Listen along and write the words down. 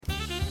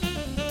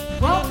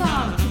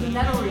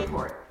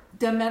Report.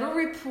 The Meadow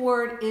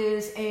Report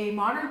is a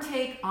modern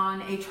take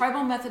on a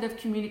tribal method of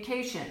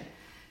communication.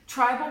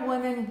 Tribal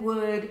women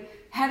would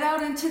head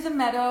out into the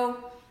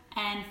meadow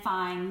and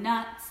find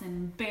nuts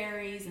and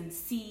berries and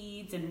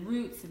seeds and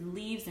roots and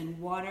leaves and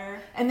water.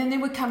 And then they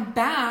would come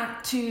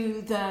back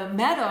to the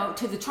meadow,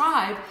 to the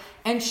tribe,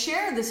 and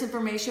share this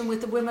information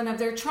with the women of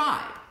their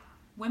tribe.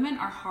 Women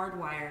are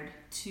hardwired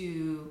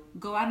to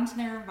go out into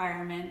their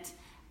environment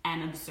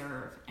and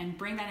observe and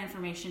bring that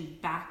information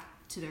back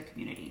to their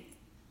community.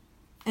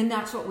 And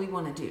that's what we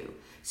want to do.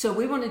 So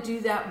we want to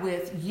do that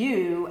with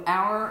you,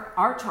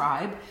 our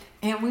tribe,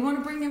 and we want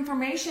to bring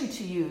information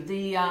to you,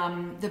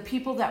 the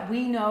people that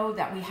we know,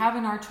 that we have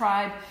in our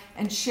tribe,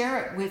 and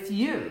share it with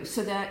you,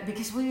 so that,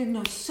 because we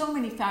know so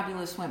many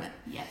fabulous women.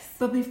 Yes.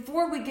 But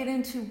before we get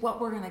into what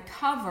we're going to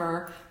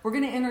cover, we're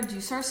going to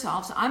introduce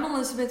ourselves. I'm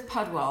Elizabeth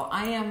Pudwell.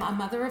 I am a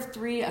mother of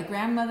 3, a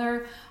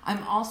grandmother.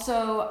 I'm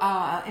also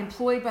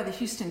employed by the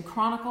Houston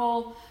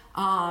Chronicle.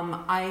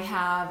 I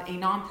have a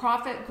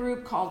nonprofit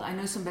group called I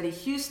Know Somebody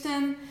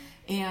Houston,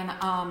 and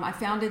I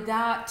founded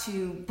that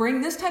to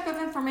bring this type of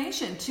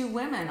information to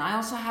women. I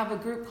also have a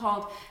group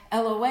called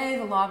LOA,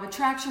 the Law of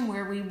Attraction,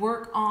 where we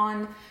work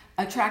on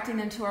attracting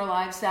into our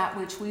lives that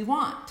which we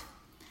want.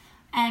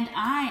 And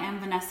I am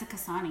Vanessa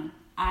Kasani.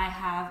 I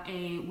have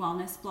a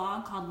wellness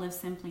blog called Live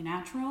Simply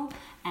Natural,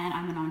 and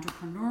I'm an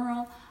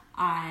entrepreneurial.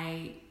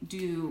 I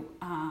do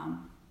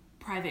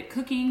private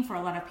cooking for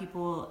a lot of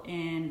people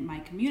in my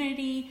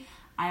community.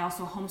 I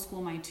also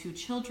homeschool my 2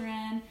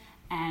 children,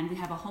 and we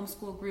have a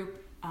homeschool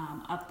group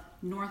up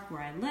north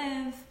where I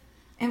live.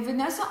 And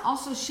Vanessa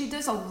also, she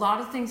does a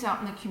lot of things out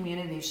in the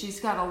community. She's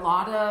got a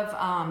lot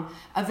of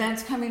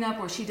events coming up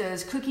where she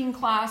does cooking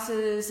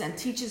classes and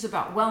teaches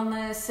about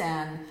wellness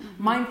and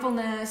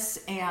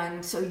mindfulness.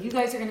 And so you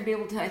guys are going to be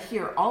able to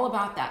hear all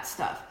about that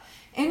stuff.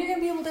 And you're going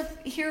to be able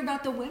to hear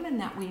about the women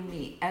that we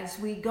meet as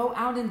we go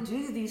out and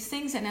do these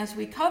things and as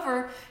we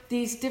cover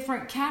these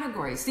different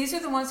categories. These are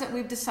the ones that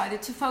we've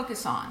decided to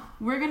focus on.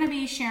 We're going to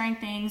be sharing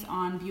things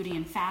on beauty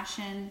and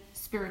fashion,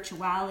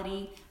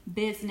 spirituality,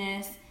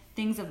 business,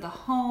 things of the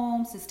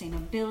home,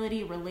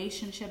 sustainability,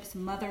 relationships,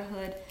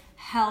 motherhood,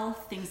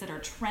 health, things that are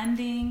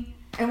trending.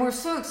 And we're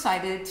so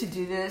excited to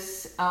do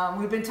this.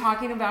 We've been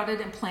talking about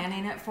it and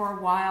planning it for a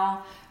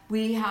while.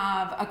 We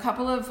have a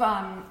couple of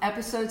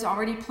episodes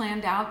already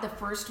planned out. The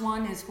first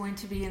one is going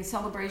to be in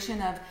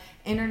celebration of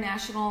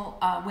International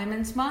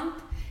Women's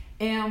Month.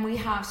 And we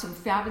have some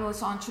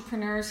fabulous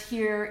entrepreneurs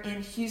here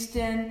in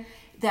Houston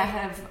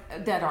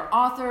that are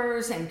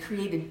authors and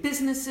created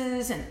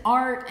businesses and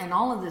art and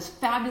all of this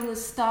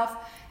fabulous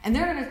stuff. And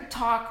they're going to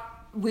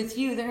talk with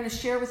you. They're going to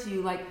share with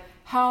you like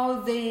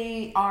how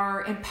they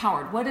are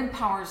empowered, what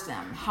empowers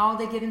them, how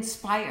they get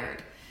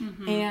inspired.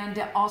 Mm-hmm.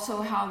 And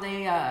also how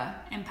they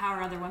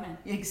empower other women.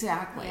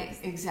 Exactly, yes.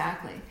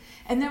 Exactly.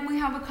 And then we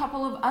have a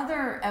couple of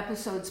other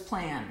episodes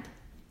planned.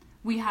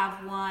 We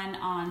have one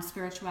on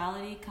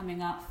spirituality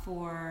coming up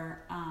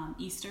for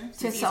Easter.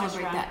 To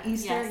celebrate that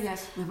Easter,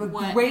 yes. We have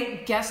a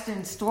great guest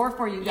in store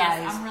for you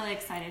guys. Yes, I'm really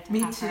excited to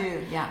have her. Me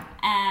too, yeah.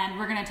 And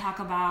we're going to talk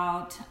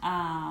about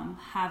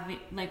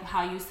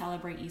how you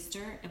celebrate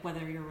Easter,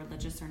 whether you're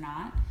religious or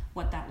not,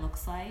 what that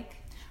looks like.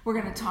 We're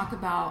going to talk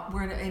about,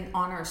 in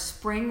honor of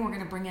spring, we're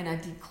going to bring in a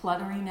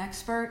decluttering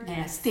expert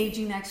and a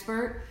staging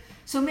expert.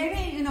 So maybe,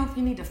 if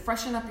you need to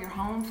freshen up your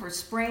home for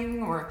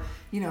spring or,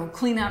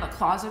 clean out a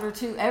closet or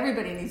 2,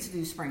 everybody needs to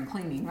do spring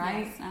cleaning,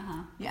 right?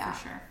 Yes, yeah.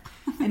 For sure.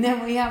 And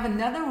then we have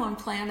another one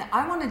planned.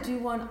 I want to do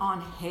one on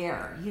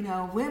hair.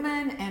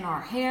 Women and our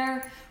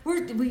hair,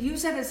 we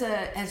use that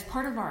as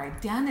part of our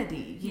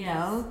identity, you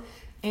know.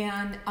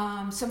 And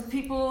some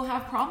people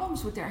have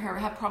problems with their hair,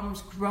 have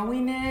problems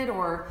growing it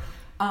or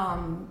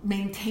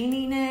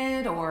maintaining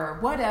it or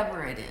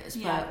whatever it is.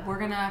 Yeah. But we're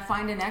going to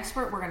find an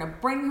expert. We're going to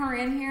bring her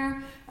in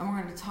here and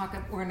we're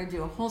going to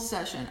do a whole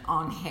session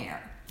on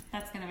hair.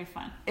 That's going to be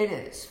fun. It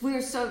is. We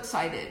are so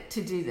excited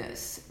to do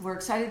this. We're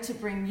excited to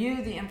bring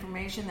you the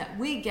information that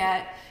we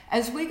get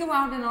as we go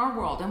out in our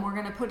world, and we're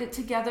going to put it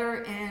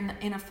together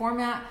in a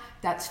format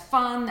that's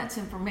fun, that's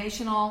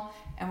informational,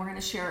 and we're going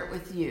to share it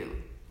with you.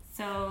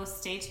 So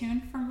stay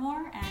tuned for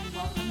more, and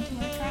welcome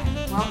to our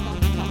tribe. Welcome.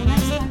 Until the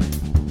next time.